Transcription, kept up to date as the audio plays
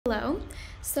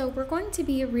So we're going to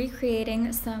be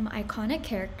recreating some iconic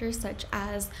characters such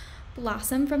as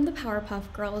Blossom from the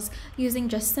Powerpuff Girls using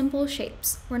just simple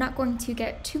shapes. We're not going to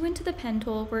get too into the pen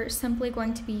tool, we're simply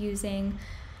going to be using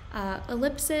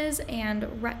ellipses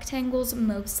and rectangles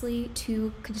mostly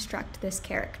to construct this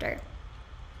character.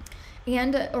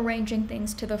 And arranging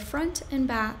things to the front and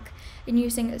back and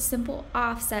using simple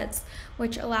offsets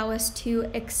which allow us to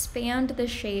expand the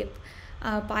shape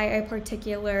by a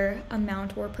particular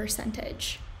amount or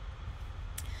percentage.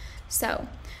 So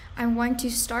I'm going to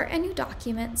start a new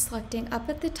document, selecting up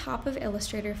at the top of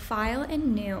Illustrator, File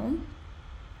and New,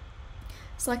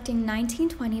 selecting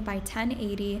 1920 by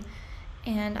 1080,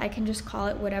 and I can just call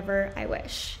it whatever I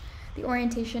wish. The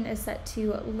orientation is set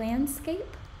to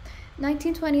landscape.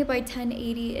 1920 by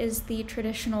 1080 is the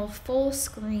traditional full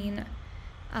screen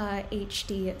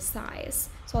HD size.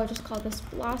 So I'll just call this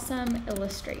Blossom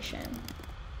Illustration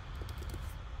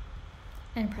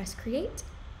and press Create.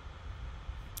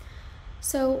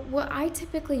 So what I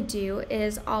typically do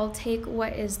is I'll take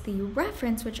what is the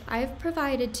reference which I've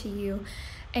provided to you,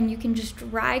 and you can just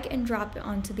drag and drop it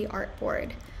onto the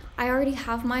artboard. I already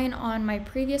have mine on my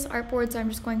previous artboard, so I'm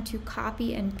just going to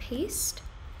copy and paste.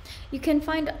 You can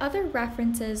find other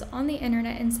references on the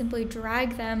internet and simply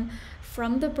drag them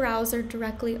from the browser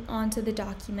directly onto the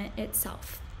document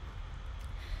itself.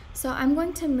 So I'm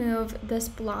going to move this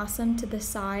blossom to the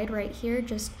side right here,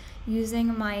 just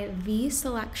using my V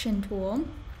selection tool.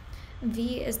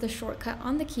 V is the shortcut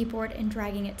on the keyboard, and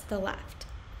dragging it to the left.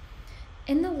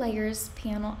 In the layers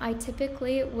panel, I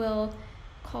typically will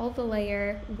call the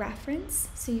layer reference.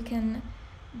 So you can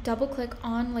double click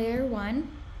on layer 1,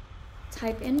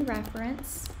 type in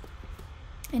reference,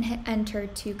 and hit enter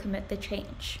to commit the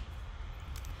change.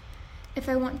 If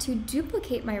I want to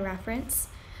duplicate my reference,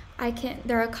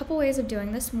 there are a couple ways of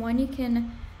doing this. One, you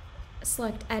can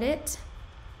select edit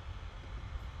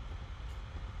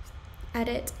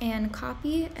and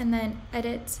copy, and then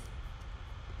edit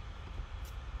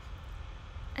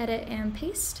and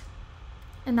paste,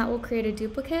 and that will create a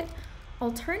duplicate.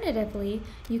 Alternatively,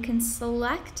 you can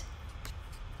select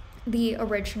the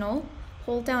original,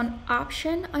 hold down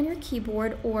Option on your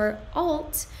keyboard or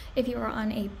Alt if you are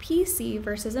on a PC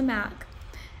versus a Mac,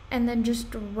 and then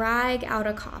just drag out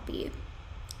a copy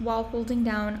while holding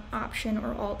down Option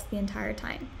or Alt the entire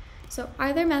time. So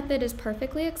either method is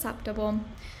perfectly acceptable.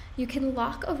 You can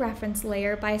lock a reference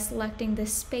layer by selecting the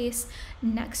space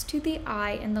next to the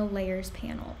eye in the Layers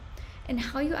panel. And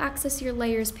how you access your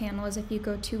Layers panel is if you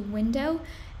go to Window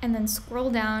and then scroll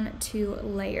down to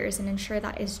Layers and ensure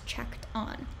that is checked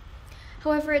on.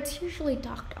 However, it's usually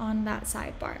docked on that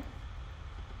sidebar.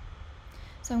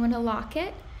 So I'm going to lock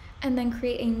it and then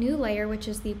create a new layer, which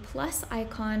is the plus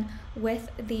icon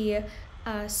with the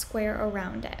square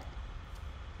around it.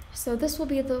 So this will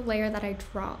be the layer that I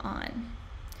draw on.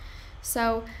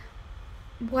 So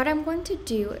what I'm going to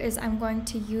do is I'm going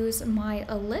to use my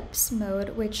ellipse mode,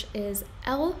 which is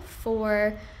L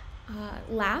for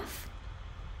laugh,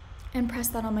 and press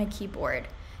that on my keyboard.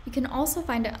 You can also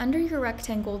find it under your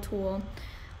rectangle tool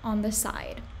on the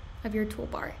side of your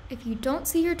toolbar. If you don't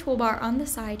see your toolbar on the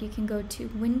side, you can go to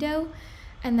Window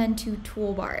and then to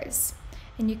Toolbars,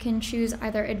 and you can choose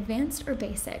either Advanced or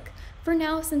Basic. For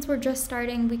now, since we're just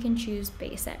starting, we can choose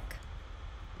Basic.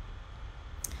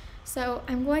 So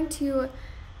I'm going to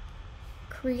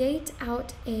create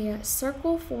out a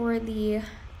circle for the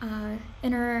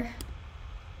inner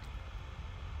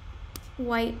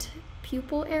white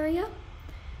pupil area.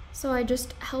 So I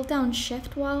just held down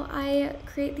Shift while I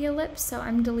create the ellipse, so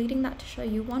I'm deleting that to show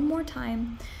you one more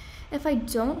time. If I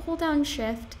don't hold down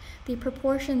Shift, the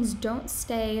proportions don't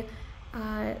stay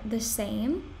the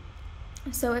same.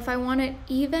 So if I wanted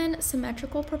even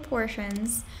symmetrical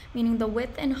proportions, meaning the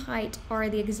width and height are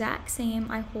the exact same,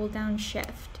 I hold down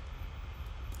Shift.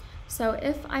 So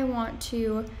if I want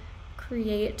to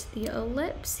create the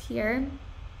ellipse here,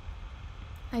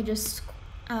 I just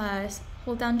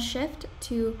hold down Shift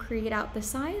to create out the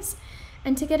size,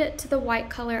 and to get it to the white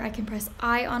color, I can press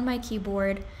I on my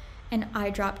keyboard and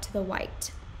I drop to the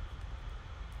white.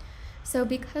 So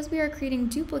because we are creating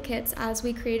duplicates, as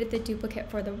we created the duplicate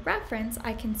for the reference,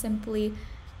 I can simply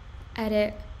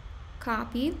edit,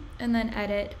 copy, and then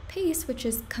edit, paste, which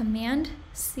is Command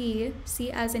C,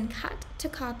 C as in cat to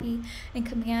copy, and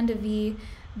Command V,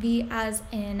 V as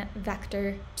in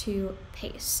vector to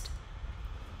paste.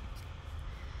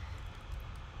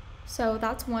 So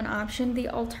that's one option. The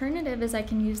alternative is I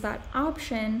can use that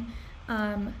Option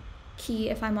key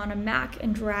if I'm on a Mac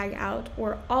and drag out,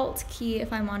 or Alt key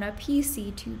if I'm on a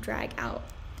PC to drag out.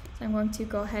 So I'm going to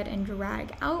go ahead and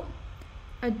drag out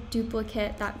a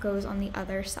duplicate that goes on the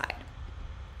other side.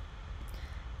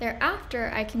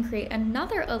 Thereafter, I can create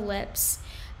another ellipse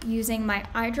using my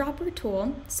eyedropper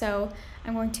tool. So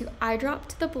I'm going to eyedrop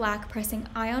to the black, pressing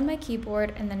I on my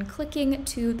keyboard and then clicking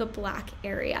to the black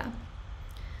area.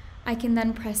 I can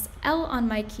then press L on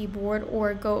my keyboard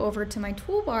or go over to my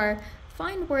toolbar,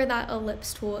 find where that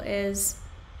ellipse tool is,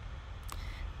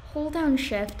 hold down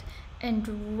Shift, and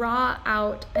draw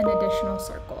out an additional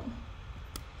circle.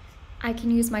 I can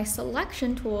use my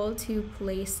selection tool to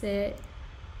place it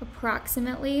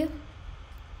approximately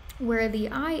where the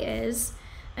eye is,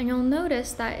 and you'll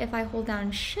notice that if I hold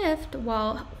down Shift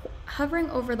while hovering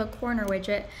over the corner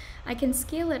widget, I can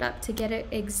scale it up to get it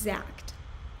exact.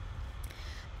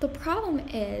 The problem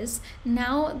is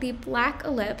now the black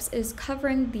ellipse is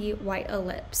covering the white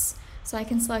ellipse. So I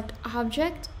can select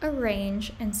Object,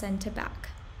 Arrange, and Send to Back.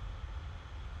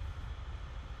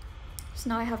 So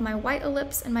now I have my white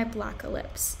ellipse and my black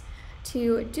ellipse.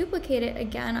 To duplicate it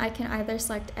again, I can either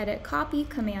select Edit Copy,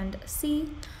 Command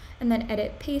C, and then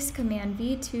Edit Paste, Command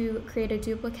V to create a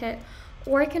duplicate,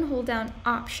 or I can hold down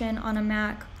Option on a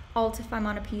Mac, Alt if I'm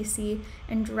on a PC,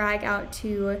 and drag out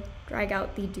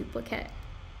the duplicate.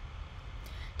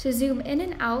 To zoom in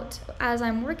and out as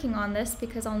I'm working on this,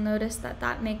 because I'll notice that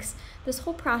that makes this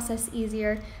whole process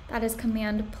easier, that is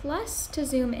Command plus to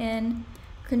zoom in,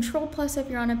 Control plus if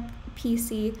you're on a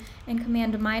PC, and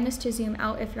Command minus to zoom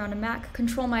out if you're on a Mac,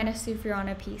 Control minus if you're on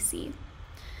a PC.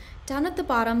 Down at the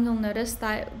bottom, you'll notice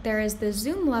that there is the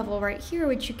zoom level right here,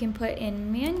 which you can put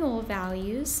in manual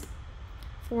values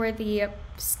for the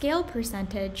scale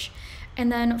percentage. And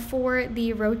then for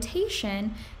the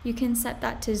rotation, you can set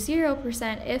that to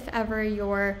 0% if ever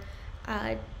your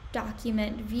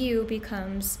document view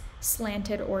becomes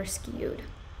slanted or skewed.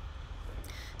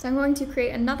 So I'm going to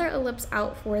create another ellipse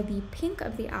out for the pink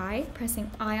of the eye, pressing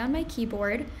I on my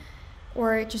keyboard,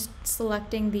 or just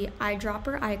selecting the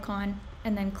eyedropper icon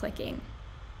and then clicking.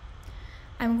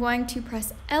 I'm going to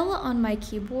press L on my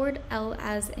keyboard, L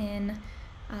as in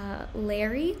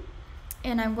Larry,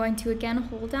 and I'm going to again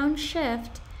hold down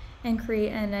Shift and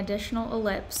create an additional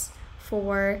ellipse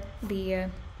for the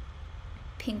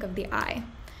pink of the eye.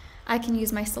 I can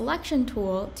use my selection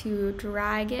tool to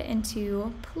drag it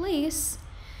into place,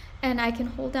 and I can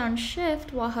hold down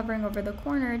Shift while hovering over the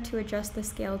corner to adjust the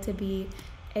scale to be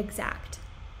exact.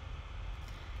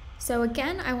 So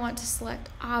again, I want to select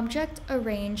Object,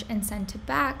 Arrange, and Send to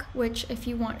Back, which if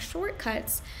you want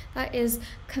shortcuts, that is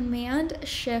Command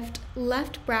Shift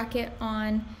left bracket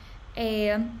on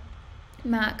a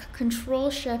Mac, Control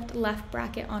Shift left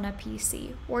bracket on a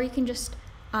PC, or you can just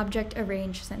Object,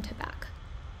 Arrange, Send to Back.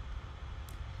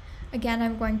 Again,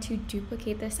 I'm going to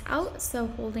duplicate this out, so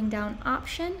holding down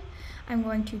Option, I'm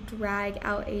going to drag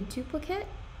out a duplicate.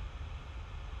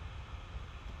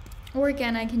 Or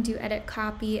again, I can do Edit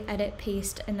Copy, Edit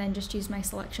Paste, and then just use my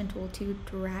selection tool to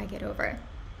drag it over.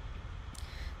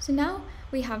 So now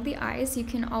we have the eyes. You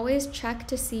can always check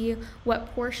to see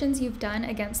what portions you've done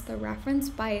against the reference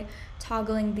by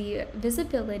toggling the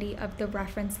visibility of the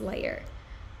reference layer.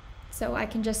 So I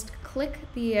can just click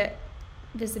the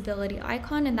visibility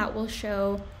icon and that will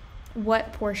show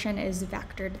what portion is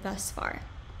vectored thus far.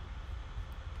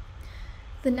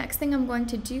 The next thing I'm going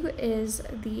to do is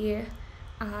the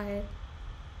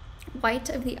white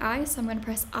of the eye, so I'm going to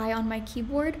press I on my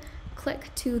keyboard, click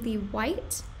to the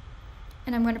white,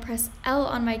 and I'm going to press L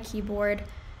on my keyboard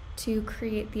to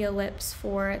create the ellipse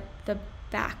for the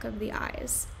back of the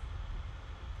eyes.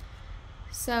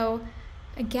 So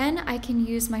again, I can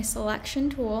use my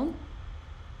selection tool,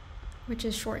 which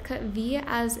is shortcut V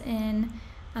as in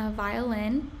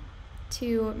violin,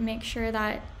 to make sure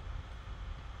that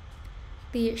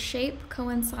the shape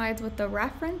coincides with the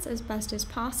reference as best as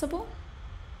possible.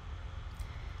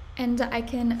 And I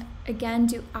can again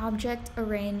do Object,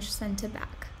 Arrange, Send to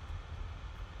Back.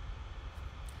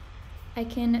 I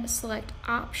can select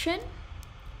Option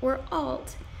or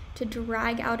Alt to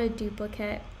drag out a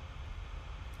duplicate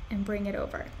and bring it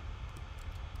over.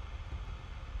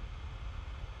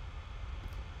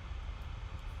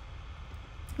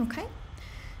 Okay.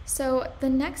 So the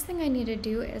next thing I need to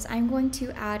do is I'm going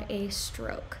to add a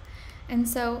stroke. And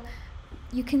so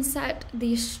you can set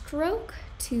the stroke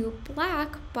to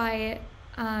black by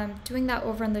doing that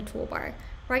over in the toolbar.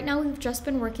 Right now we've just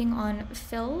been working on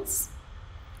fills.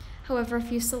 However,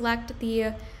 if you select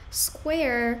the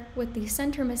square with the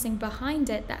center missing behind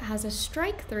it that has a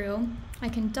strike through, I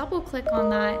can double click on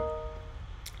that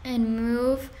and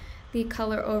move the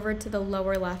color over to the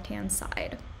lower left hand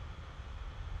side.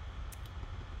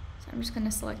 I'm just going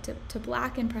to select it to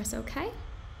black and press OK.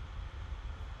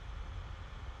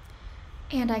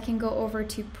 And I can go over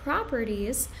to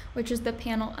Properties, which is the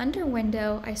panel under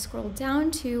Window. I scroll down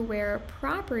to where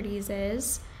Properties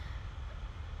is,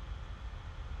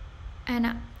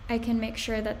 and I can make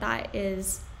sure that that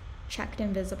is checked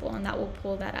and visible, and that will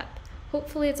pull that up.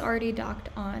 Hopefully it's already docked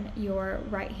on your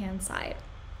right-hand side.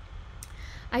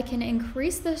 I can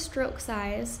increase the stroke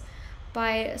size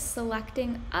by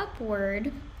selecting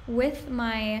upward with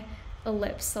my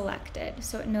ellipse selected,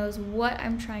 so it knows what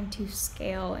I'm trying to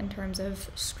scale in terms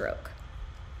of stroke.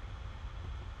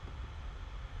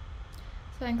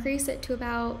 So I increase it to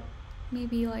about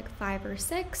maybe like 5 or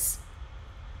 6,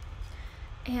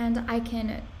 and I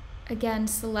can again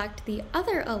select the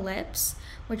other ellipse,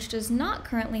 which does not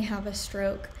currently have a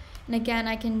stroke, and again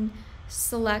I can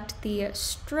select the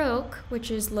stroke, which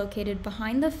is located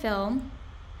behind the fill,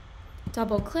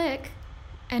 double click,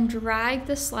 and drag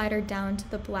the slider down to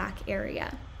the black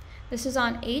area. This is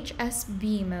on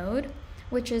HSB mode,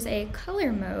 which is a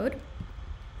color mode.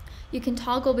 You can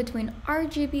toggle between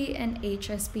RGB and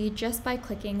HSB just by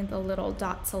clicking the little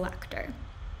dot selector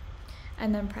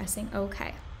and then pressing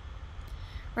OK.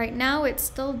 Right now it's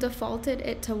still defaulted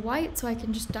it to white, so I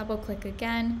can just double click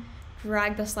again,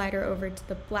 drag the slider over to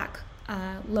the black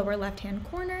lower left-hand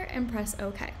corner and press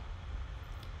OK.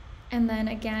 And then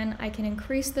again, I can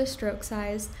increase the stroke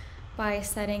size by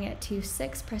setting it to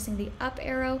 6, pressing the up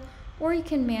arrow, or you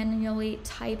can manually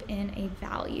type in a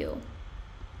value.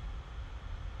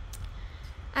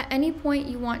 At any point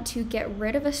you want to get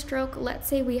rid of a stroke, let's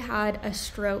say we had a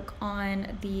stroke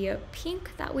on the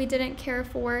pink that we didn't care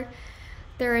for,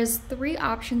 there is 3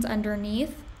 options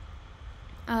underneath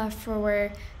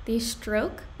for the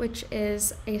stroke, which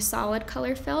is a solid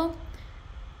color fill,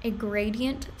 a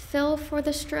gradient fill for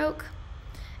the stroke,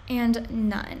 and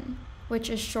none, which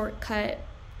is shortcut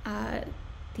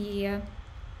the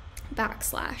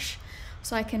backslash.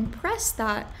 So I can press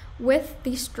that with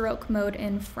the stroke mode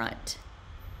in front.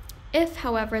 If,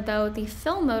 however, though, the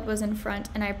fill mode was in front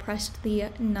and I pressed the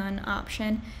none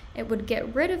option, it would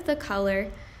get rid of the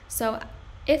color. So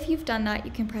if you've done that,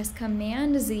 you can press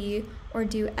Command Z or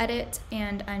do Edit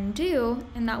and Undo,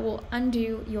 and that will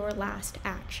undo your last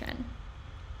action.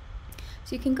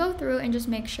 So you can go through and just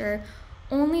make sure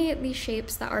only the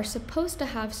shapes that are supposed to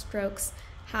have strokes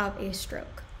have a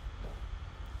stroke.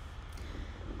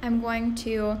 I'm going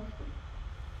to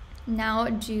now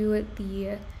do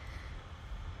the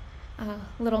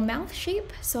little mouth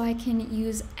shape, so I can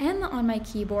use M on my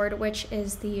keyboard, which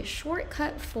is the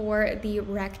shortcut for the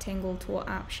rectangle tool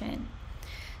option.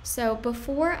 So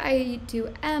before I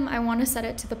do M, I want to set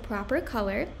it to the proper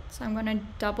color. So I'm going to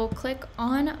double click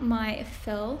on my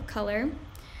fill color,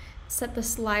 set the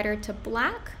slider to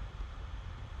black,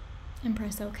 and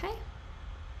press OK.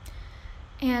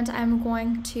 And I'm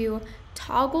going to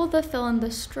toggle the fill and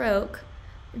the stroke,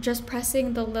 just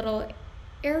pressing the little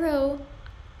arrow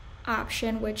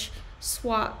option, which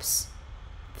swaps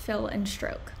fill and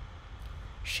stroke.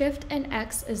 Shift and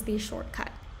X is the shortcut.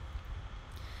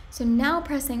 So now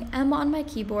pressing M on my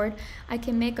keyboard, I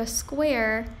can make a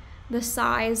square the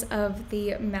size of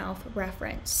the mouth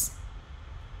reference.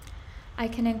 I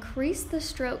can increase the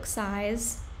stroke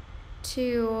size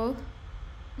to,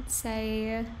 let's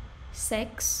say,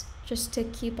 6, just to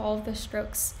keep all of the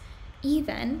strokes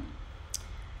even.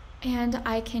 And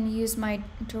I can use my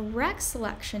direct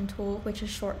selection tool, which is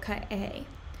shortcut A.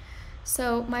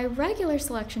 So my regular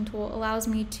selection tool allows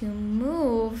me to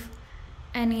move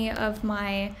any of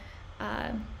my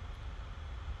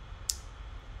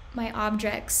my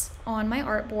objects on my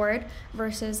artboard,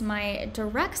 versus my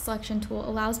direct selection tool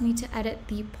allows me to edit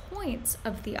the points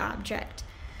of the object.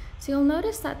 So you'll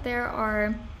notice that there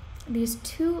are these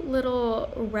 2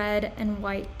 little red and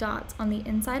white dots on the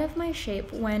inside of my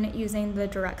shape when using the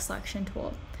direct selection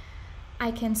tool.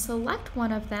 I can select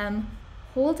one of them,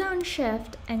 hold down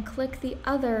Shift, and click the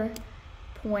other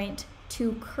point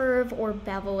to curve or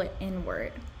bevel it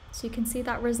inward. So you can see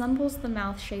that resembles the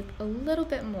mouth shape a little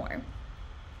bit more.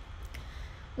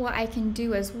 What I can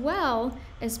do as well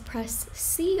is press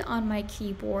C on my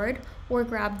keyboard, or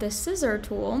grab the scissor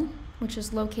tool, which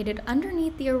is located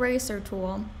underneath the eraser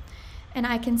tool, and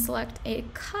I can select a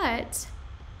cut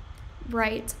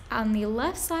right on the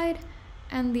left side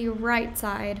and the right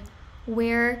side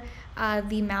where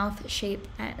the mouth shape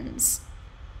ends.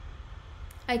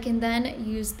 I can then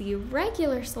use the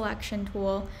regular selection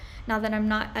tool, now that I'm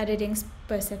not editing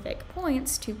specific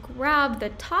points, to grab the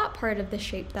top part of the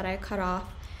shape that I cut off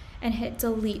and hit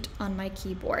delete on my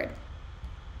keyboard.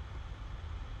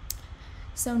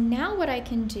 So now what I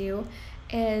can do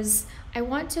is I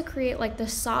want to create like the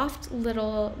soft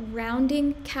little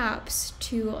rounding caps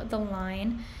to the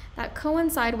line that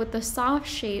coincide with the soft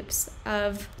shapes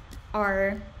of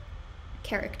our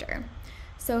character.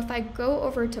 So if I go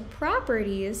over to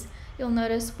properties, you'll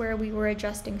notice where we were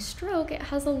adjusting stroke, it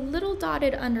has a little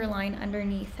dotted underline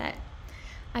underneath it.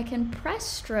 I can press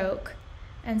stroke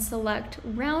and select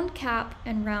round cap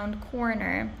and round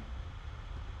corner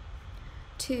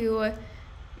to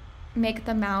make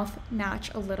the mouth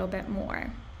match a little bit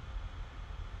more.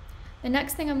 The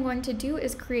next thing I'm going to do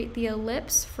is create the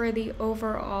ellipse for the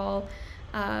overall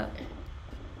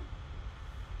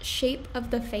shape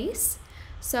of the face.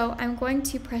 So I'm going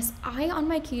to press I on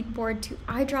my keyboard to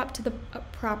eyedrop to the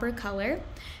proper color.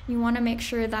 You want to make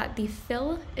sure that the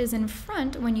fill is in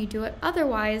front when you do it,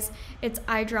 otherwise it's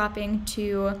eyedropping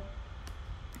to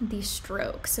the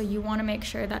stroke. So you want to make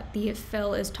sure that the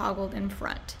fill is toggled in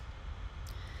front.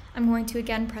 I'm going to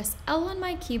again press L on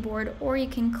my keyboard, or you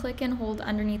can click and hold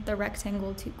underneath the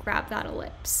rectangle to grab that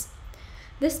ellipse.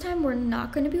 This time we're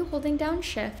not going to be holding down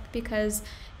shift because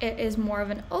it is more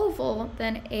of an oval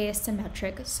than a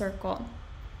symmetric circle.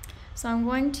 So I'm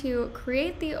going to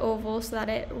create the oval so that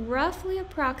it roughly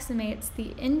approximates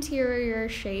the interior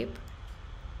shape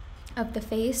of the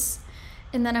face,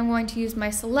 and then I'm going to use my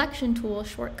selection tool,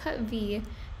 shortcut V,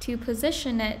 to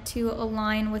position it to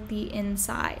align with the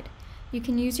inside. You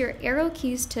can use your arrow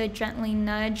keys to gently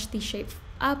nudge the shape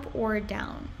up or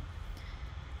down.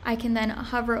 I can then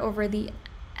hover over the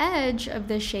edge of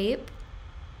the shape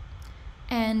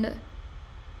and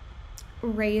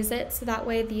raise it so that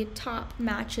way the top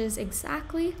matches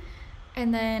exactly,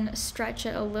 and then stretch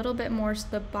it a little bit more so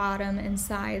the bottom and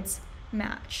sides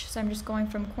match. So I'm just going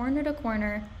from corner to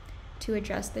corner to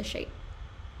adjust the shape.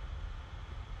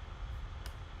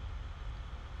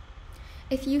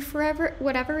 If you, for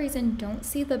whatever reason, don't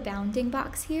see the bounding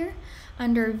box here,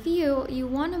 under View, you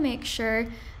want to make sure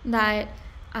that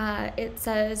it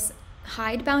says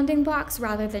Hide Bounding Box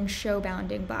rather than Show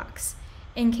Bounding Box,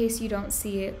 in case you don't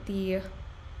see the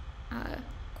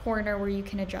corner where you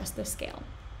can adjust the scale.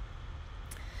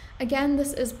 Again,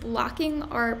 this is blocking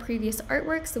our previous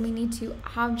artwork, so we need to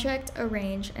Object,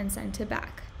 Arrange, and Send to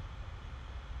Back.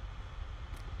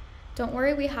 Don't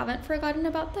worry, we haven't forgotten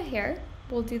about the hair.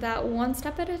 We'll do that one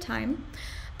step at a time,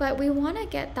 but we want to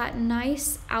get that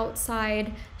nice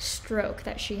outside stroke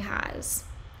that she has.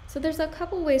 So there's a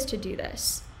couple ways to do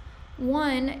this.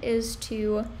 One is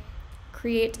to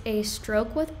create a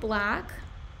stroke with black.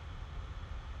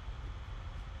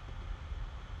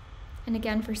 And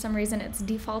again, for some reason it's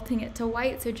defaulting it to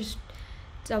white, so just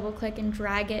double click and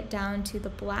drag it down to the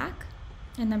black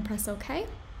and then press OK.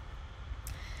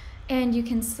 And you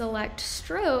can select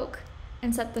stroke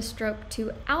and set the stroke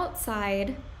to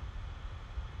outside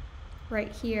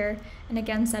right here, and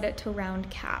again set it to round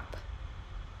cap.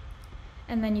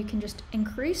 And then you can just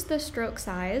increase the stroke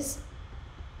size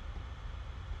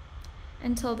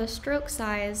until the stroke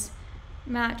size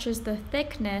matches the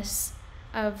thickness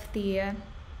of the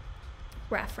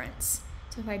reference.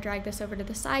 So if I drag this over to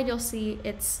the side, you'll see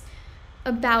it's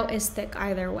about as thick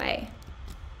either way.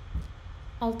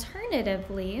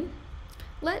 Alternatively,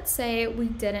 let's say we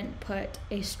didn't put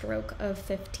a stroke of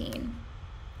 15.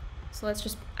 So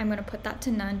I'm going to put that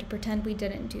to none to pretend we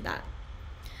didn't do that.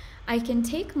 I can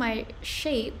take my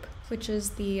shape, which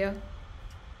is the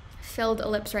filled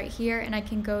ellipse right here, and I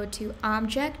can go to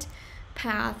Object,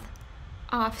 Path,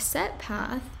 Offset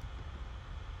Path,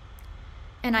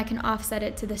 and I can offset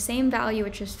it to the same value,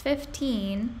 which is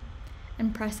 15,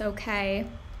 and press OK,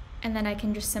 and then I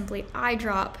can just simply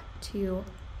eyedrop to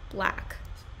black.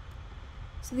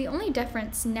 So the only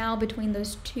difference now between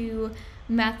those two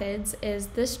methods is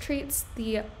this treats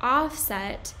the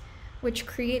offset, which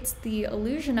creates the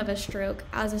illusion of a stroke,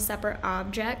 as a separate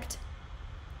object,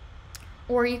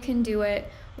 or you can do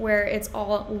it where it's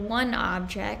all one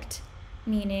object,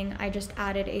 meaning I just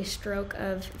added a stroke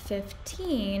of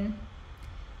 15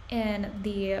 in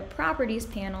the properties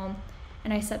panel,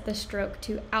 and I set the stroke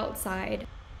to outside,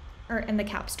 and the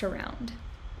caps to round.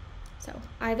 So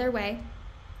either way,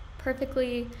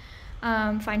 perfectly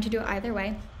fine to do it either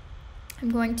way. I'm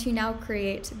going to now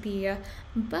create the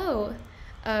bow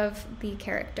of the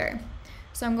character.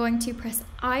 So I'm going to press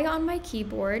I on my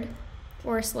keyboard,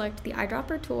 or select the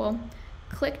eyedropper tool,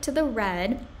 click to the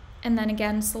red, and then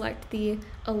again select the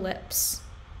ellipse.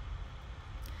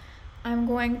 I'm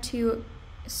going to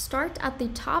start at the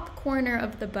top corner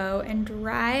of the bow and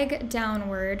drag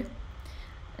downward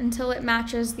until it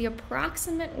matches the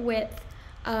approximate width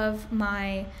of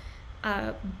my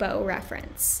bow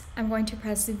reference. I'm going to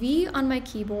press V on my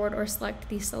keyboard, or select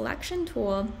the selection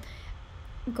tool,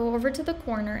 go over to the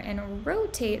corner and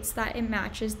rotate so that it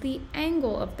matches the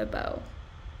angle of the bow.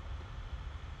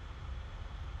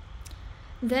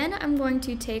 Then I'm going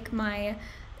to take my,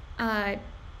 sorry,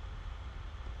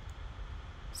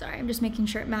 I'm just making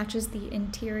sure it matches the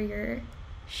interior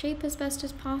shape as best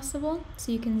as possible.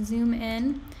 So you can zoom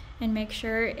in and make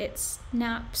sure it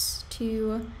snaps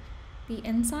to the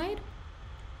inside.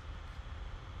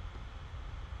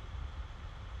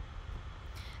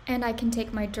 And I can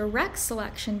take my direct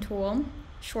selection tool,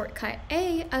 shortcut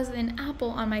A as in Apple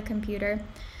on my computer.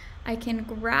 I can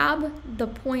grab the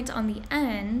point on the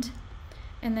end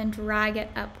and then drag it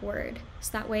upward,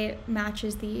 so that way it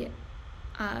matches the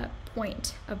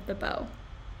point of the bow.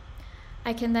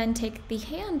 I can then take the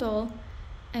handle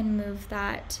and move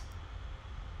that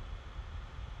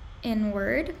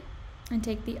inward, and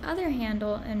take the other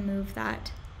handle and move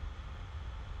that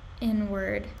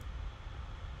inward,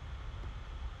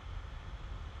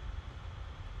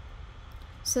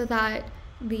 so that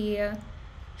the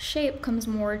shape comes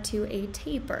more to a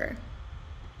taper.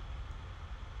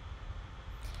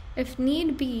 If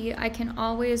need be, I can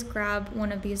always grab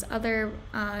one of these other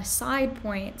side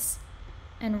points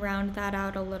and round that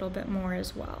out a little bit more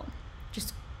as well,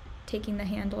 just taking the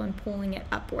handle and pulling it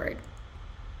upward.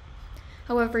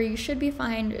 However, you should be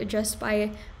fine just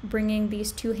by bringing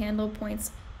these two handle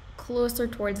points closer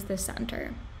towards the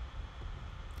center.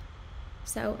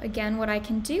 So again, what I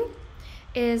can do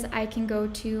is I can go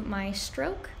to my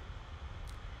stroke.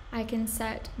 I can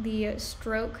set the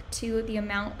stroke to the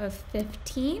amount of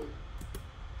 15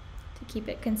 to keep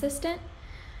it consistent.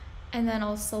 And then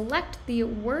I'll select the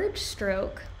word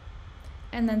stroke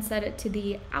and then set it to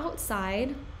the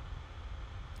outside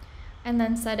and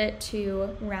then set it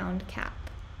to round cap.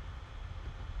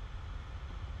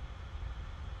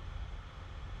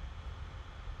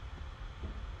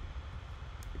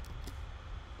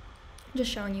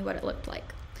 Just showing you what it looked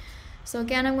like. So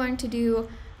again, I'm going to do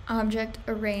object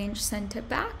arrange send to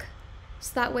back,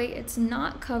 so that way it's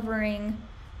not covering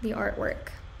the artwork.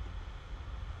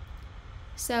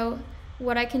 So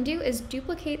what I can do is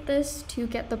duplicate this to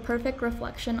get the perfect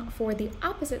reflection for the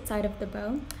opposite side of the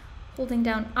bow, holding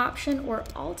down Option or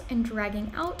Alt and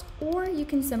dragging out, or you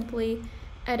can simply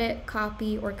edit,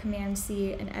 copy, or Command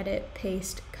C and edit,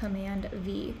 paste, Command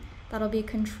V. That'll be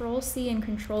Control C and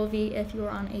Control V if you're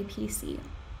on a PC.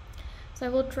 So I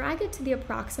will drag it to the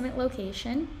approximate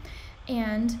location,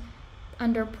 and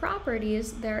under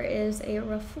Properties, there is a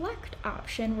Reflect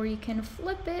option where you can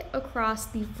flip it across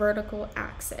the vertical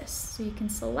axis. So you can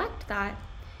select that,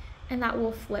 and that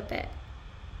will flip it.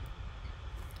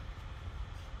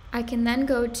 I can then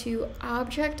go to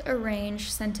Object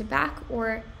Arrange Send to Back,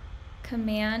 or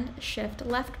Command Shift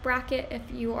Left bracket if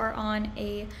you are on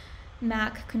a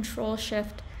Mac, Control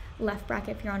Shift Left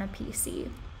bracket if you're on a PC.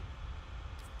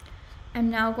 I'm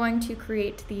now going to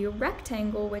create the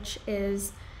rectangle, which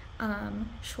is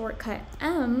shortcut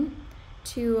M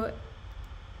to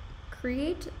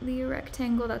create the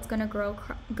rectangle that's going to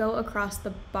go across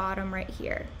the bottom right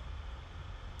here.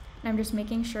 And I'm just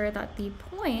making sure that the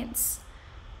points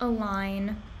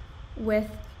align with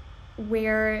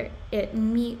where it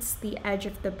meets the edge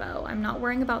of the bow. I'm not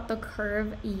worrying about the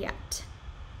curve yet.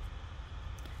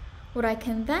 What I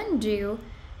can then do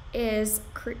is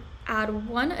add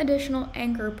one additional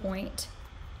anchor point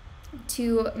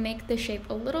to make the shape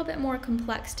a little bit more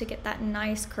complex to get that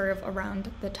nice curve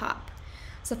around the top.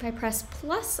 So if I press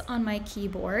plus on my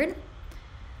keyboard,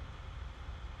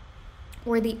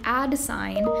 or the add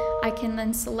sign, I can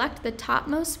then select the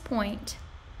topmost point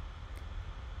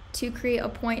to create a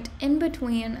point in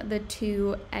between the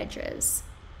two edges.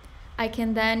 I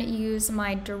can then use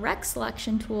my direct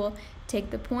selection tool, take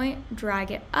the point,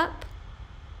 drag it up,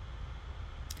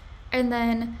 and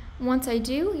then once I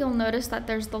do, you'll notice that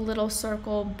there's the little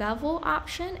circle bevel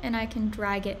option, and I can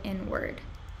drag it inward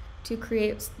to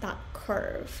create that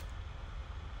curve.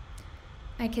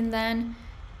 I can then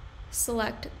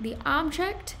select the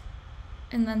object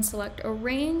and then select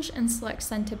Arrange and select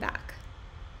Send to Back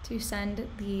to send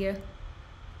the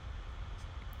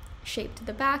shape to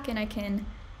the back, and I can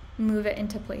move it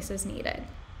into places needed.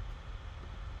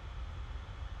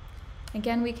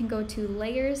 Again, we can go to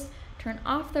Layers, turn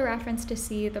off the reference to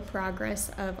see the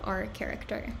progress of our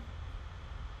character.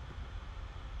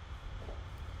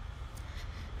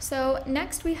 So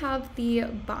next we have the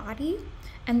body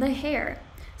and the hair.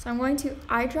 So I'm going to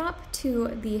eyedrop to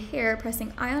the hair,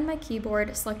 pressing I on my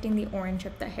keyboard, selecting the orange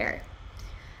of the hair.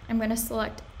 I'm going to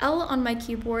select L on my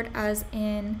keyboard as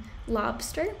in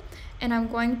lobster, and I'm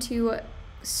going to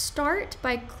start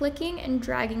by clicking and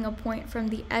dragging a point from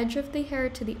the edge of the hair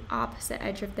to the opposite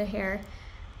edge of the hair,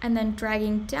 and then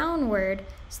dragging downward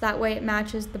so that way it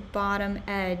matches the bottom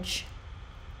edge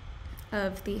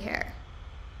of the hair.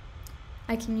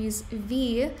 I can use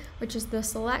V, which is the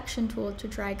selection tool, to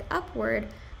drag upward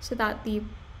so that the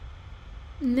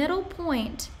middle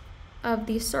point of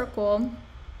the circle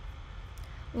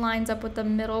lines up with the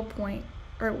middle point,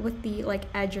 or with the like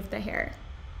edge of the hair.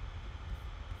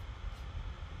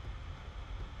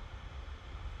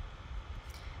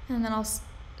 And then I'll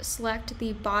select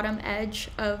the bottom edge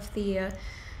of the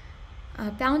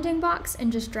bounding box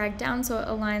and just drag down so it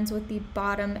aligns with the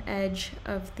bottom edge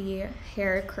of the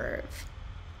hair curve.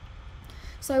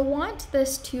 So I want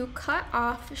this to cut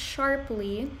off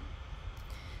sharply.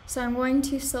 So I'm going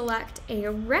to select a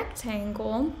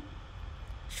rectangle,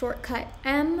 shortcut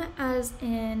M as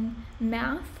in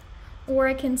math, or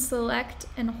I can select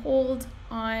and hold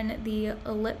on the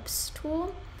ellipse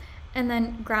tool and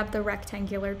then grab the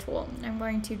rectangular tool. I'm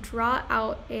going to draw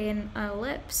out an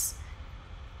ellipse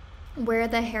where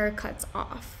the hair cuts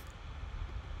off.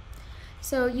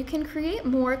 So you can create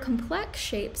more complex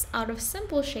shapes out of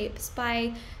simple shapes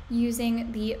by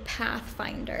using the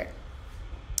Pathfinder.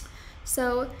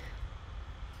 So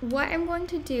what I'm going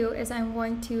to do is I'm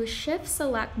going to shift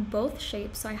select both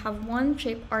shapes. So I have one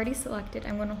shape already selected.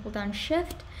 I'm going to hold down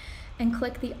shift and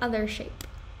click the other shape.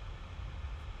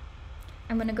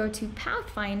 I'm going to go to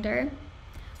Pathfinder,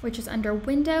 which is under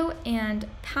Window and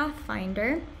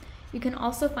Pathfinder. You can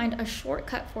also find a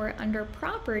shortcut for it under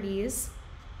Properties,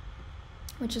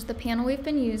 which is the panel we've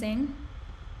been using.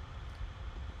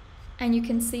 And you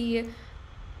can see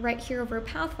right here over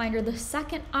Pathfinder, the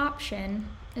second option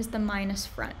is the minus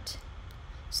front.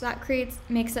 So that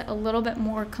makes it a little bit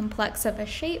more complex of a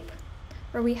shape,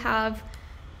 where we have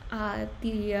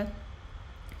the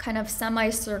kind of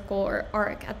semicircle or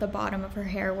arc at the bottom of her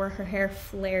hair where her hair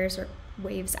flares or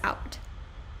waves out.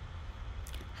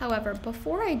 However,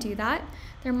 before I do that,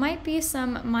 there might be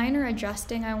some minor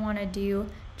adjusting I want to do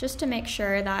just to make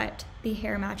sure that the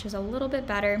hair matches a little bit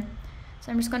better.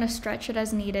 So I'm just going to stretch it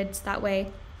as needed, so that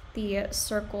way the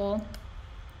circle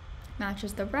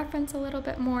matches the reference a little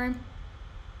bit more.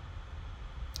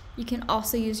 You can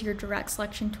also use your direct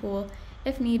selection tool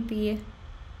if need be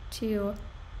to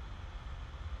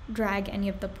drag any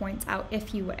of the points out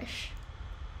if you wish.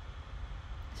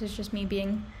 This is just me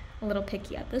being a little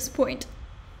picky at this point.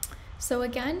 So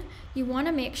again, you want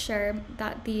to make sure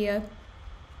that the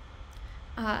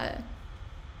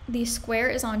square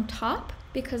is on top,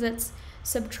 because it's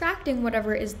subtracting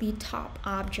whatever is the top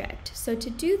object. So to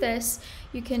do this,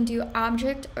 you can do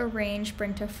Object, Arrange,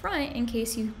 Bring to Front in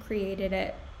case you created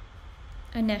it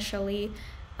initially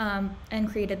and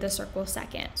created the circle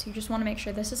second. So you just want to make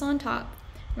sure this is on top.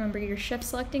 Remember, you're shift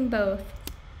selecting both.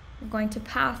 You're going to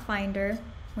Pathfinder,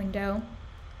 Window,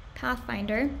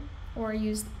 Pathfinder, or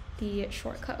use the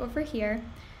shortcut over here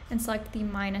and select the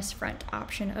minus front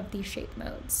option of the shape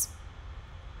modes.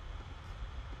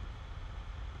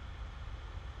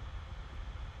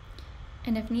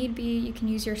 And if need be, you can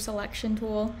use your selection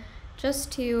tool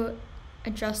just to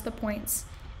adjust the points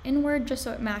inward, just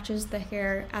so it matches the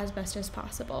hair as best as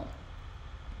possible.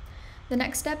 The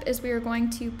next step is we are going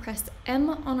to press M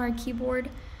on our keyboard,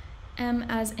 M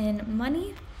as in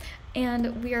money,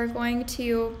 and we are going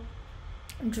to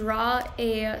draw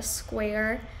a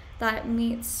square that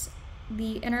meets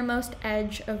the innermost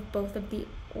edge of both of the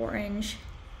orange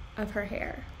of her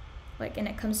hair, and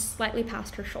it comes slightly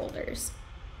past her shoulders.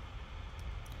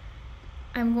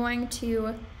 I'm going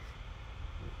to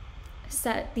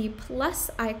set the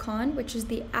plus icon, which is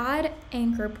the Add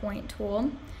Anchor Point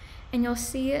tool, and you'll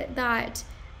see that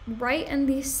right in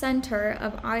the center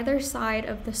of either side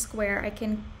of the square, I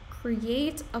can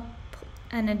create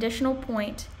an additional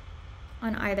point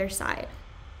on either side.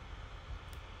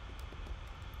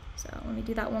 So let me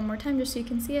do that one more time just so you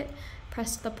can see it.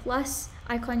 Press the plus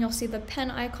icon, you'll see the pen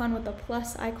icon with the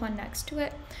plus icon next to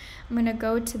it. I'm going to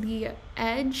go to the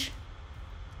edge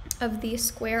of the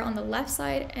square on the left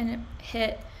side and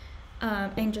hit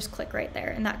and just click right there,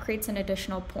 and that creates an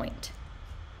additional point.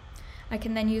 I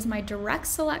can then use my direct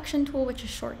selection tool, which is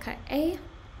shortcut A,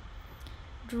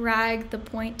 drag the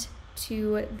point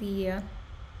to the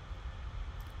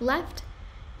left,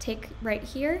 take right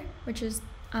here, which is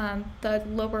the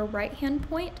lower right hand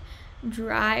point,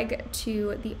 drag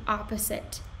to the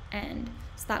opposite end.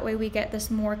 So that way we get this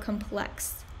more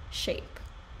complex shape.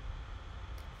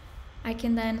 I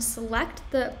can then select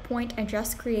the point I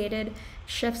just created,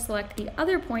 shift select the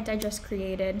other point I just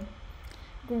created,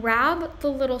 grab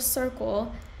the little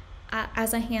circle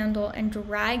as a handle and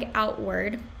drag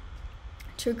outward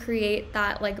to create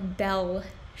that like bell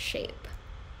shape.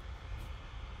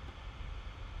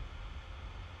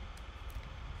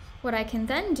 What I can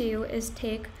then do is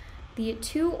take the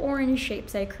two orange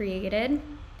shapes I created,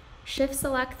 shift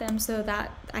select them so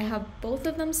that I have both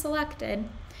of them selected,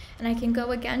 and I can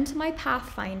go again to my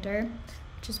Pathfinder,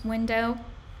 which is Window,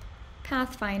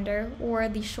 Pathfinder, or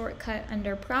the shortcut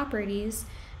under Properties,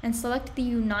 and select the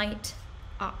Unite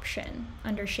option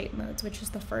under Shape Modes, which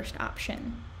is the first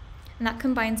option. And that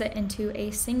combines it into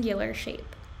a singular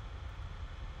shape.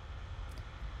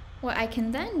 What I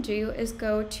can then do is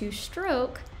go to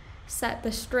Stroke, set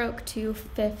the stroke to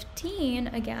 15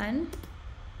 again,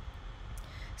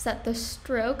 set the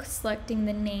stroke, selecting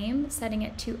the name, setting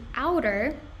it to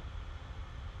Outer,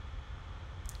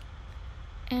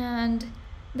 and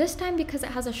this time, because it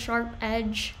has a sharp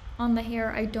edge on the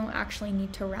hair, I don't actually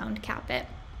need to round cap it.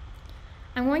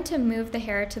 I'm going to move the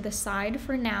hair to the side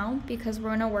for now because we're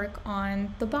going to work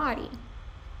on the body.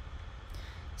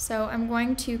 So I'm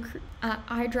going to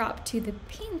eyedrop to the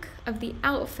pink of the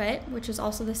outfit, which is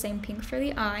also the same pink for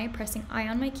the eye, pressing I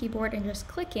on my keyboard and just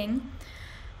clicking,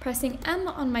 pressing M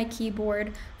on my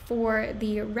keyboard for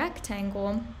the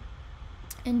rectangle,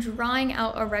 and drawing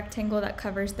out a rectangle that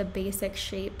covers the basic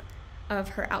shape of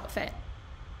her outfit.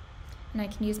 And I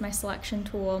can use my selection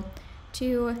tool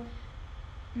to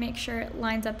make sure it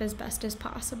lines up as best as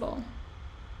possible.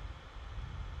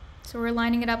 So we're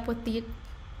lining it up with the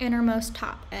innermost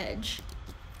top edge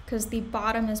because the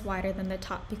bottom is wider than the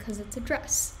top because it's a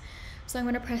dress. So I'm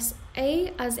going to press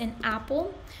A as in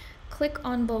apple, click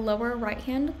on the lower right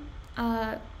hand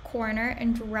corner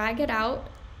and drag it out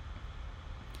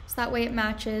so that way it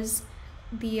matches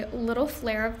the little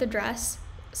flare of the dress.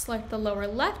 Select the lower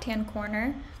left hand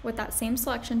corner with that same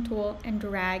selection tool and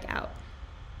drag out.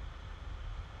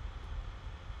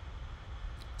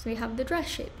 So we have the dress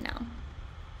shape now.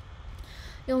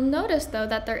 You'll notice though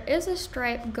that there is a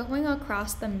stripe going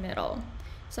across the middle.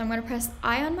 So I'm going to press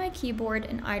I on my keyboard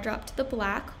and eyedrop to the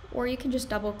black, or you can just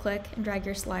double click and drag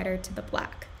your slider to the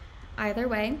black. Either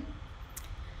way.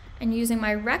 And using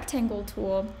my rectangle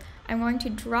tool, I'm going to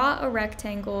draw a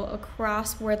rectangle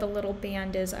across where the little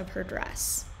band is of her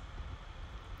dress.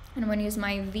 And I'm going to use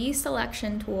my V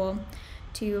selection tool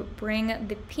to bring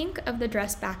the pink of the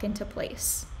dress back into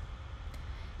place.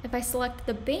 If I select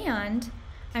the band,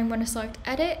 I'm going to select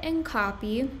Edit and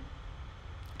Copy,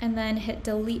 and then hit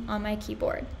Delete on my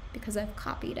keyboard because I've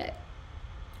copied it.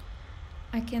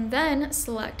 I can then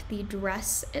select the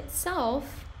dress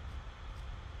itself,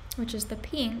 which is the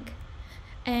pink,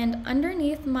 and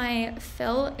underneath my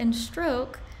fill and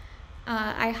stroke,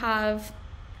 I have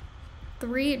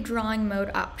 3 drawing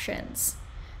mode options.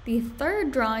 The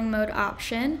third drawing mode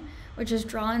option, which is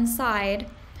Draw Inside,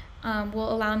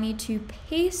 will allow me to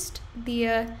paste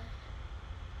the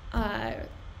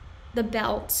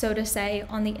belt, so to say,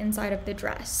 on the inside of the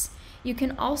dress. You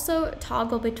can also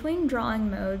toggle between drawing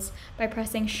modes by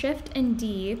pressing Shift and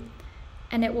D,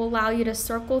 and it will allow you to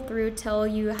circle through till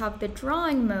you have the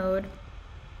drawing mode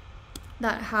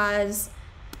that has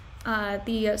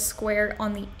the square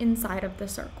on the inside of the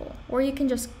circle, or you can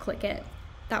just click it.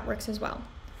 That works as well.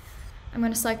 I'm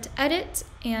going to select Edit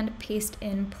and Paste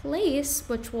in Place,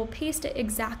 which will paste it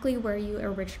exactly where you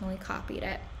originally copied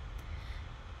it.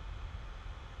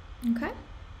 Okay.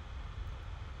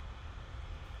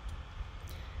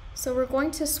 So we're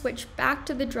going to switch back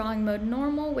to the drawing mode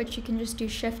normal, which you can just do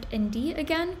Shift and D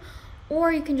again,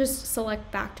 or you can just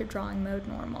select back to drawing mode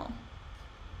normal.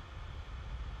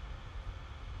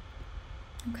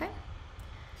 Okay.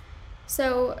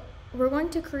 So we're going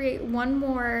to create one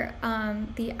more,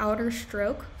 the outer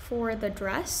stroke for the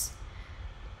dress.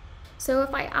 So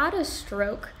if I add a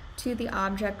stroke to the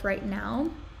object right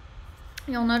now,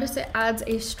 you'll notice it adds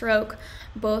a stroke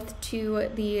both to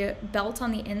the belt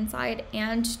on the inside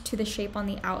and to the shape on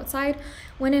the outside,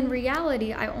 when in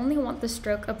reality, I only want the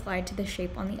stroke applied to the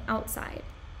shape on the outside.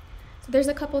 So there's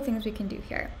a couple things we can do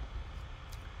here.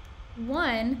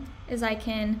 One is I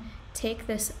can take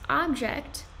this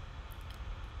object,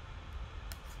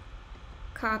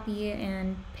 copy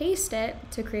and paste it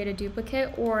to create a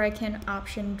duplicate, or I can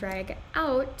Option drag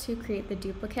out to create the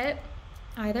duplicate.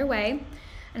 Either way.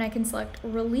 And I can select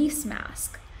Release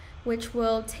Mask, which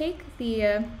will take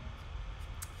the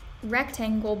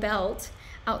rectangle belt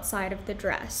outside of the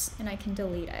dress, and I can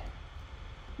delete it.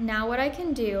 Now what I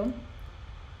can do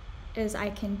is I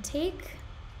can take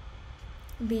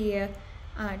the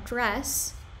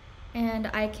dress, and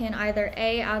I can either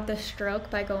A, add the stroke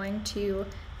by going to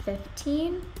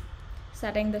 15,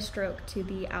 setting the stroke to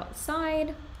the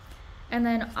outside, and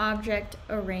then Object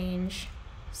Arrange,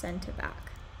 Send to Back.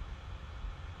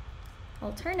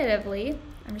 Alternatively,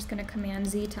 I'm just going to Command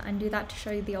Z to undo that to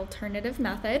show you the alternative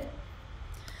method.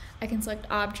 I can select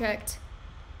Object,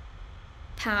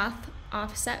 Path,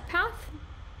 Offset Path.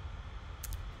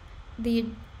 The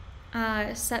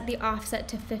set the offset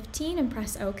to 15 and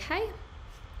press OK.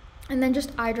 And then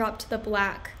just eyedrop to the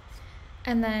black.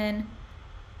 And then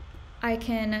I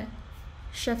can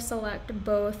shift select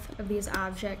both of these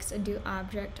objects and do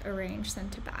object arrange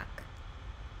send to back.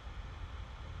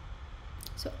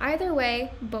 So either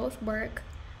way, both work.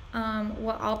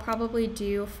 What I'll probably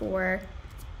do for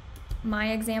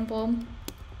my example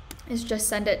is just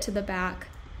send it to the back,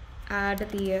 add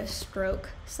the stroke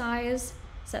size,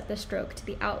 set the stroke to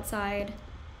the outside,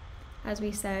 as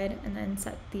we said, and then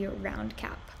set the round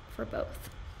cap for both.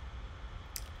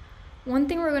 One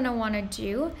thing we're going to want to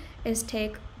do is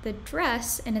take the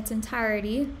dress in its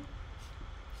entirety.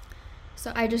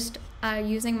 So I just,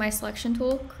 using my selection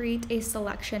tool, create a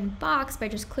selection box by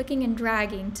just clicking and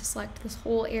dragging to select this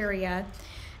whole area.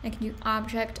 I can do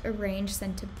object arrange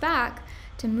send to back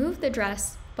to move the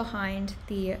dress behind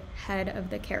the head of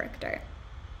the character.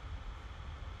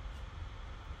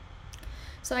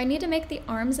 So I need to make the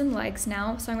arms and legs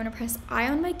now, so I'm going to press I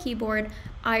on my keyboard,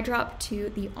 eyedrop to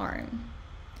the arm.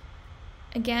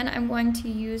 Again, I'm going to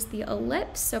use the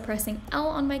ellipse, so pressing L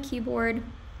on my keyboard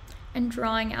and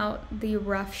drawing out the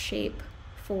rough shape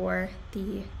for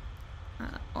the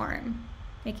arm,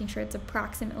 making sure it's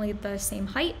approximately the same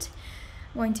height.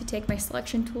 I'm going to take my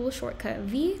selection tool, shortcut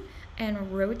V,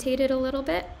 and rotate it a little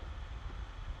bit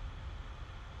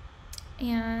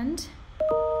and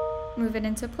move it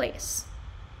into place.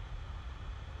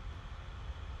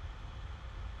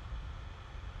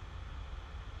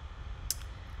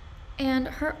 And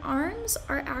her arms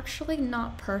are actually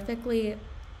not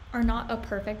a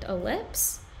perfect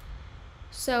ellipse.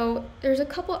 So there's a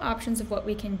couple options of what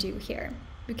we can do here.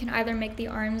 We can either make the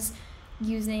arms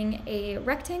using a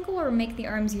rectangle or make the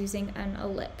arms using an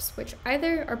ellipse, which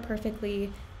either are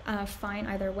perfectly fine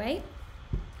either way.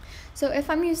 So if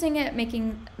I'm using it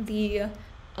making the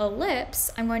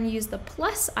ellipse, I'm going to use the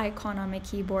plus icon on my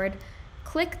keyboard,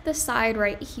 click the side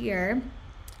right here,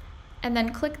 and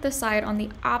then click the side on the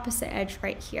opposite edge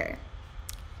right here.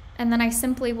 And then I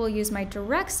simply will use my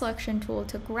direct selection tool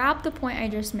to grab the point I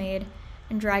just made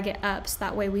and drag it up so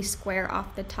that way we square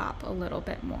off the top a little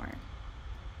bit more.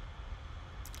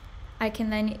 I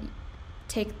can then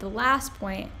take the last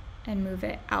point and move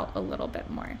it out a little bit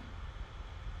more.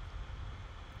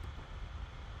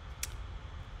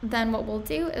 Then what we'll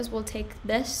do is we'll take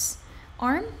this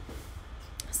arm,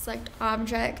 select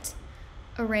object,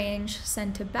 arrange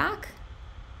send to back,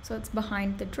 so it's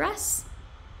behind the dress.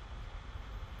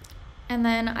 And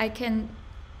then I can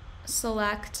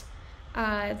select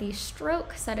the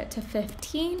stroke, set it to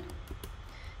 15,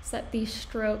 set the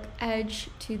stroke edge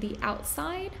to the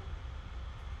outside.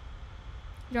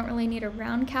 You don't really need a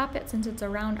round cap it since it's a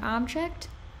round object,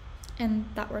 and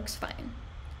that works fine.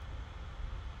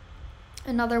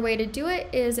 Another way to do it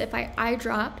is if I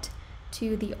eyedropped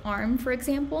to the arm, for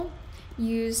example,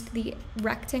 used the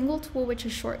rectangle tool, which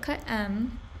is shortcut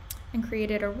M, and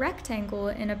created a rectangle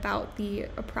in about the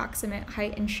approximate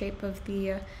height and shape of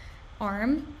the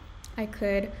arm, I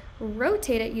could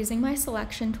rotate it using my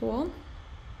selection tool,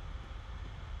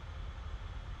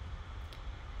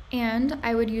 and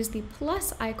I would use the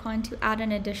plus icon to add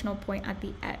an additional point at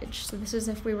the edge. So this is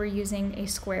if we were using a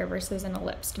square versus an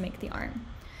ellipse to make the arm.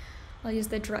 I'll use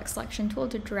the direct selection tool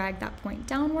to drag that point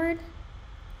downward,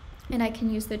 and I can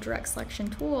use the direct selection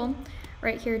tool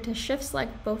right here to shift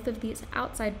select both of these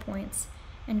outside points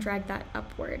and drag that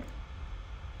upward.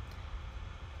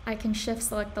 I can shift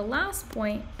select the last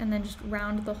point and then just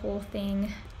round the whole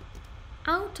thing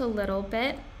out a little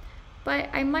bit, but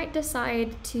I might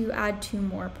decide to add 2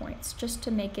 more points just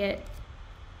to make it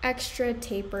extra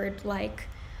tapered like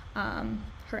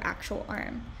her actual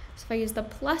arm. So if I use the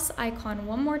plus icon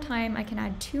one more time, I can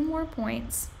add 2 more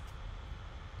points,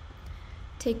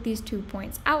 take these 2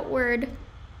 points outward,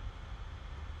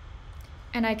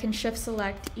 and I can shift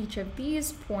select each of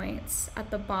these points at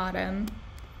the bottom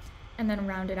and then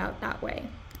round it out that way.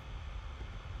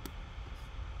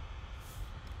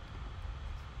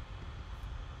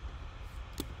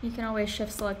 You can always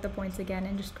shift select the points again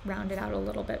and just round it out a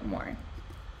little bit more.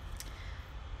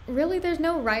 Really, there's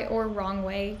no right or wrong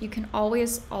way. You can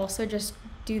always also just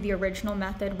do the original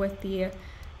method with the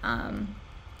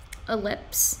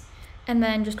ellipse and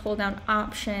then just hold down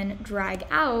Option, drag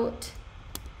out,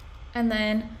 and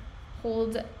then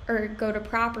hold or go to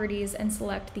properties and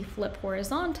select the flip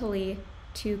horizontally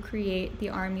to create the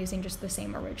arm using just the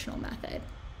same original method.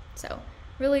 So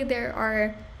really there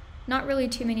are not really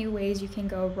too many ways you can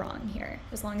go wrong here,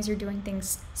 as long as you're doing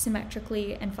things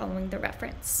symmetrically and following the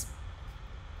reference.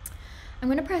 I'm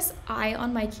going to press I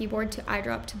on my keyboard to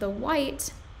eyedrop to the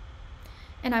white,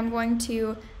 and I'm going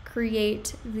to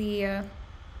create the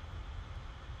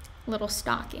little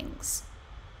stockings.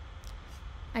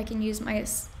 I can use my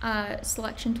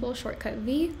selection tool, shortcut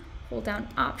V, hold down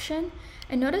Option,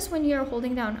 and notice when you're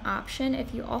holding down Option,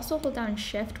 if you also hold down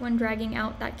Shift when dragging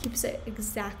out, that keeps it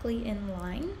exactly in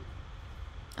line.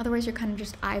 Otherwise, you're kind of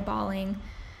just eyeballing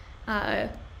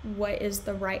what is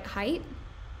the right height.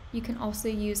 You can also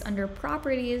use under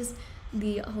Properties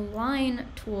the Align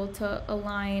tool to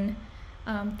align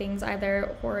things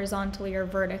either horizontally or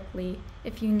vertically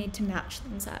if you need to match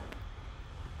things up.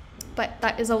 But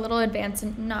that is a little advanced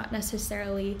and not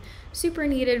necessarily super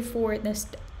needed for this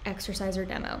exercise or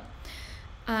demo.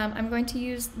 I'm going to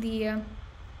use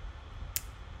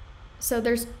so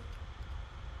there's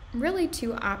really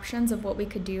two options of what we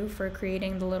could do for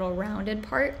creating the little rounded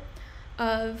part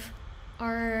of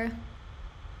our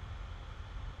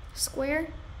square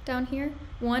down here.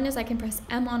 One is I can press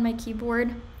M on my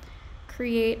keyboard,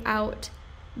 create out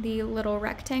the little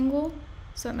rectangle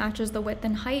so it matches the width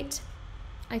and height.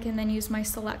 I can then use my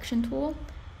selection tool,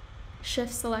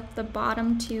 shift select the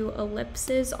bottom two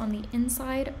ellipses on the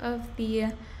inside of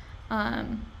the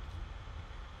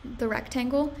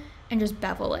rectangle and just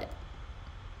bevel it.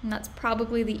 And that's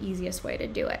probably the easiest way to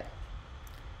do it.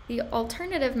 The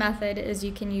alternative method is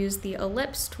you can use the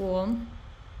ellipse tool,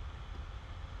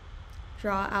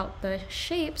 draw out the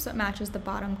shape so it matches the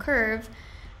bottom curve,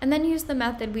 and then use the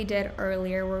method we did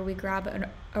earlier where we grab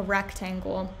a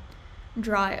rectangle,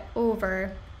 draw it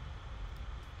over,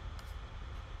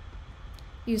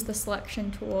 use the selection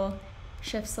tool,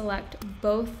 shift select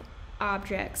both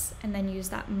objects, and then use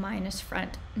that minus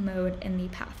front mode in the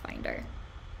Pathfinder.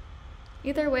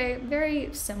 Either way,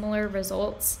 very similar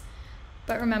results,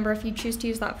 but remember, if you choose to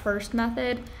use that first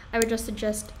method, I would just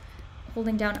suggest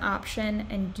holding down Option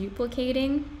and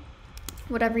duplicating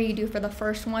whatever you do for the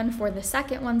first one for the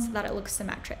second one so that it looks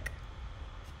symmetric.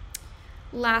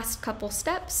 Last couple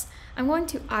steps, I'm going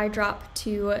to eyedrop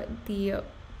to the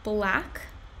black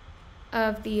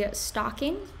of the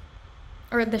stocking,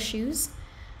 or the shoes.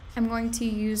 I'm going to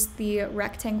use the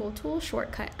rectangle tool,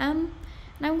 shortcut M,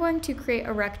 and I'm going to create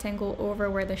a rectangle over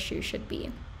where the shoe should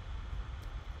be.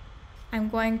 I'm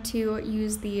going to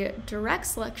use the direct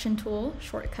selection tool,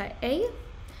 shortcut A,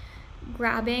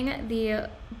 grabbing the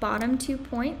bottom 2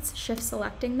 points, shift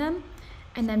selecting them,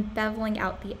 and then beveling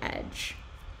out the edge.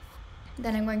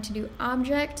 Then I'm going to do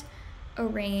Object,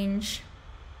 Arrange,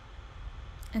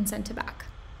 and Send to Back.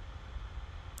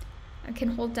 I can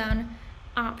hold down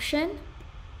Option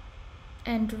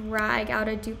and drag out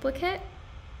a duplicate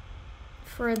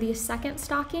for the second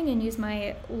stocking and use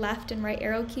my left and right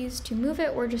arrow keys to move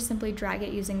it, or just simply drag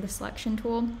it using the selection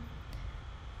tool.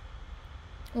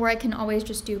 Or I can always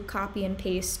just do copy and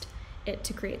paste it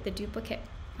to create the duplicate,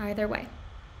 either way.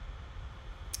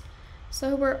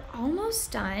 So we're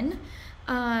almost done.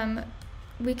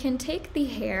 We can take the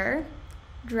hair,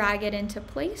 drag it into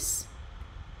place,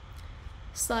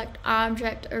 select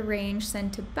Object, Arrange,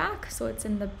 Send to Back, so it's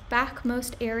in the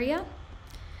backmost area.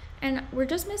 And we're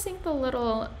just missing the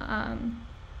little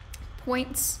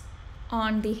points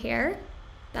on the hair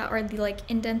that are the like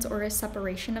indents or a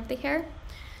separation of the hair.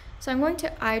 So I'm going to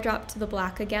eyedrop to the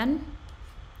black again.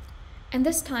 And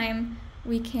this time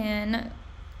we can,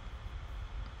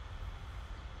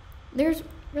 there's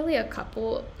really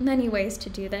many ways to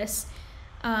do this.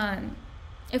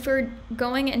 If we're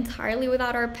going entirely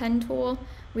without our pen tool,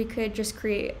 we could just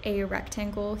create a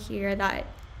rectangle here that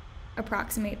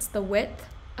approximates the width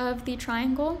of the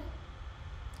triangle.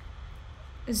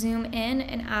 Zoom in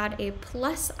and add a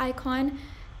plus icon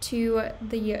to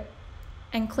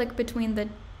and click between the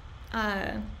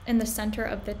in the center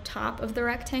of the top of the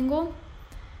rectangle,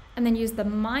 and then use the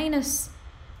minus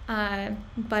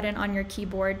button on your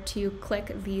keyboard to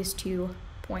click these 2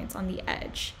 points on the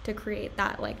edge to create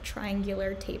that like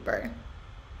triangular taper.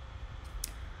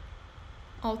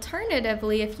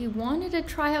 Alternatively, if you wanted to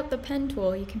try out the pen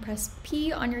tool, you can press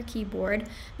P on your keyboard,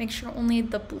 make sure only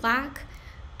the black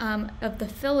of the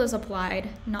fill is applied,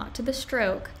 not to the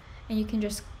stroke, and you can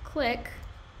just click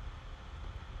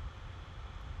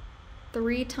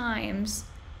 3 times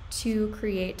to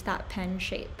create that pen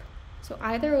shape. So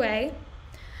either way,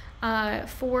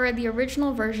 for the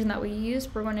original version that we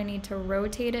used, we're going to need to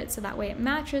rotate it so that way it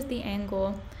matches the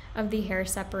angle of the hair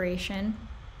separation.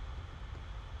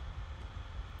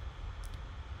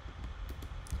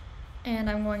 And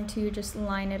I'm going to just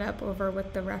line it up over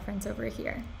with the reference over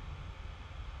here.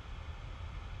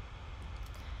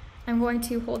 I'm going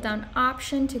to hold down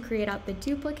Option to create out the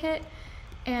duplicate,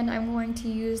 and I'm going to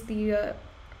use the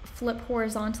flip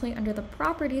horizontally under the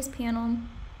Properties panel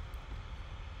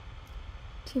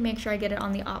to make sure I get it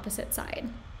on the opposite side.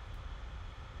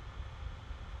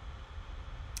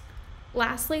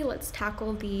 lastly, let's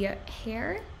tackle the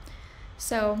hair.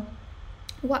 So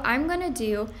what I'm going to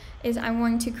do is I'm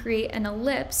going to create an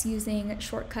ellipse using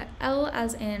shortcut L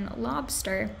as in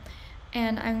lobster,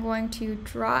 and I'm going to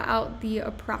draw out the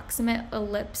approximate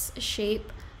ellipse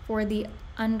shape for the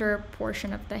under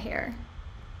portion of the hair.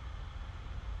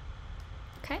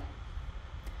 Okay.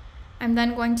 I'm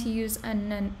then going to use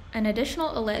an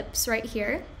additional ellipse right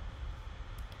here.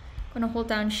 I'm going to hold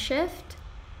down Shift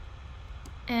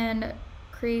and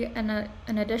create an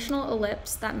additional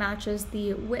ellipse that matches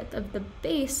the width of the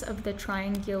base of the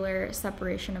triangular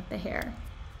separation of the hair.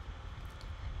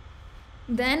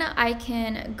 Then I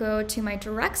can go to my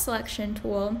direct selection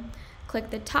tool, click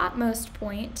the topmost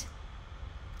point,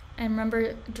 and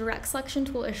remember direct selection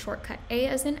tool is shortcut A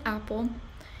as in apple,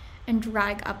 and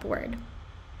drag upward.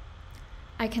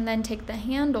 I can then take the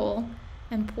handle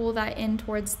and pull that in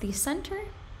towards the center,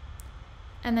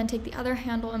 and then take the other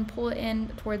handle and pull it in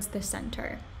towards the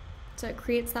center. So it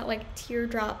creates that like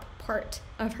teardrop part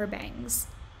of her bangs.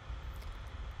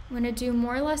 I'm going to do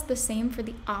more or less the same for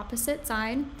the opposite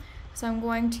side. So I'm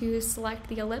going to select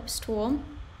the ellipse tool. I'm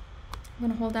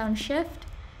going to hold down Shift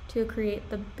to create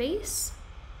the base.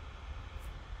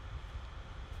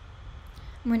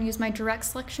 I'm going to use my direct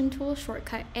selection tool,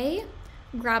 shortcut A,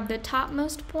 grab the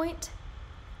topmost point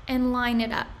and line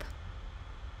it up.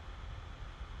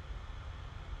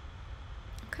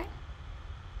 Okay.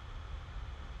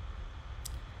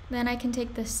 Then I can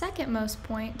take the secondmost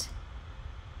point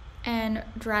and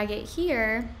drag it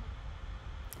here,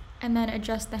 and then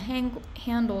adjust the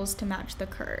handles to match the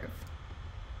curve.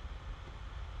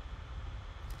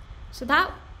 So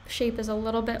that shape is a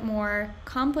little bit more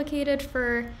complicated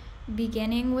for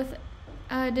beginning with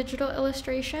digital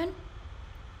illustration.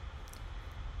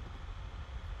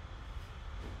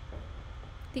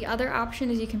 The other option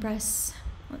is you can press,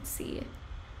 let's see,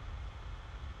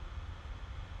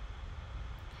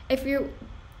 if you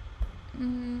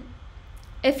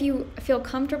feel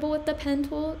comfortable with the pen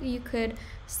tool, you could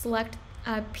select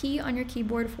P on your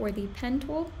keyboard for the pen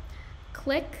tool,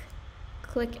 click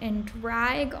and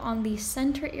drag on the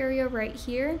center area right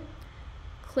here,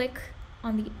 click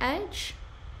on the edge,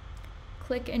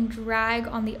 click and drag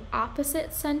on the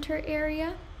opposite center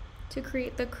area to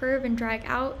create the curve and drag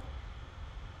out,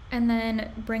 and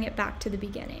then bring it back to the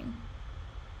beginning.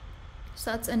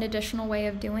 So that's an additional way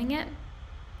of doing it.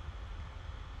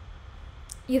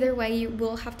 Either way, you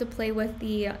will have to play with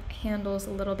the handles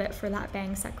a little bit for that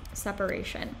bang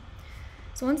separation.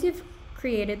 So once you've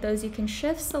created those, you can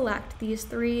shift select these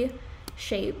three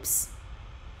shapes,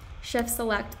 shift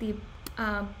select the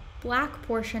black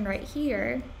portion right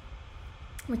here,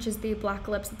 which is the black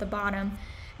ellipse at the bottom,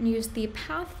 and use the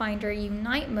Pathfinder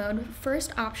Unite mode,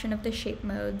 first option of the shape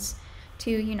modes,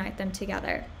 to unite them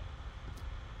together.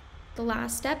 The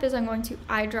last step is I'm going to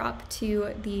eyedrop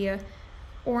to the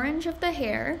orange of the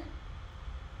hair,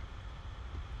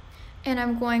 and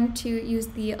I'm going to use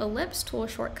the ellipse tool,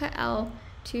 shortcut L,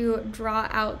 to draw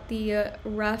out the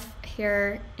rough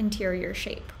hair interior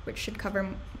shape, which should cover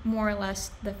more or less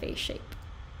the face shape.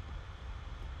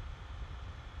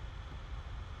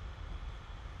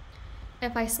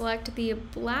 If I select the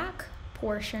black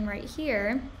portion right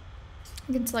here,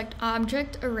 you can select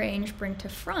Object, Arrange, Bring to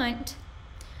Front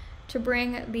to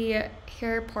bring the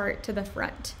hair part to the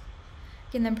front.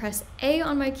 You can then press A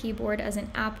on my keyboard as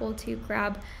an apple to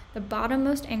grab the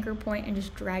bottommost anchor point and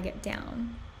just drag it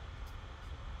down.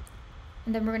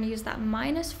 And then we're going to use that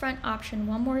minus front option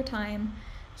one more time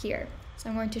here. So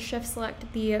I'm going to shift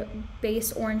select the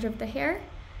base orange of the hair,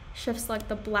 shift select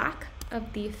the black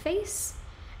of the face,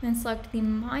 and then select the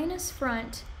minus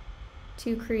front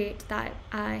to create that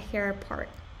hair part.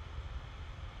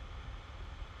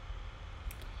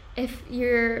 If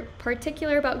you're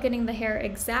particular about getting the hair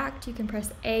exact, you can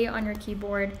press A on your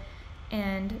keyboard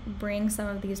and bring some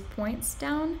of these points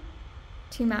down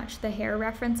to match the hair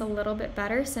reference a little bit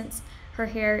better, since her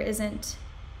hair isn't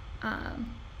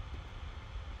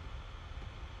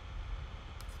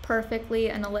perfectly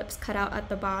an ellipse cut out at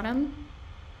the bottom.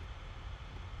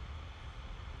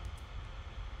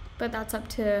 But that's up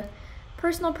to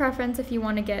personal preference if you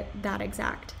want to get that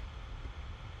exact.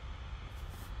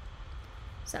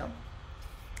 So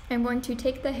I'm going to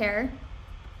take the hair,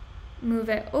 move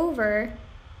it over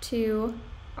to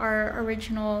our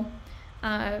original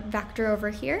vector over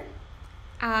here,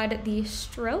 add the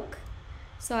stroke.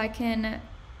 So I can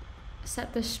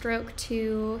set the stroke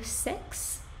to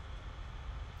 6,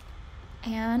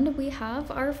 and we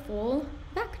have our full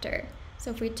vector. So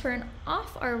if we turn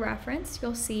off our reference,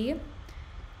 you'll see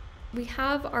we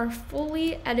have our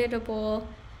fully editable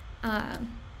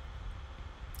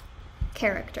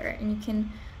character, and you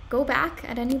can go back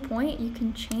at any point. You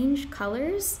can change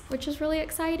colors, which is really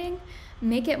exciting.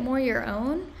 Make it more your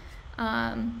own.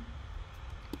 And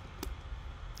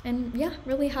yeah,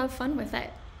 really have fun with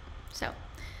it. So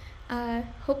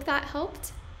hope that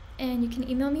helped, and you can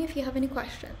email me if you have any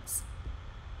questions.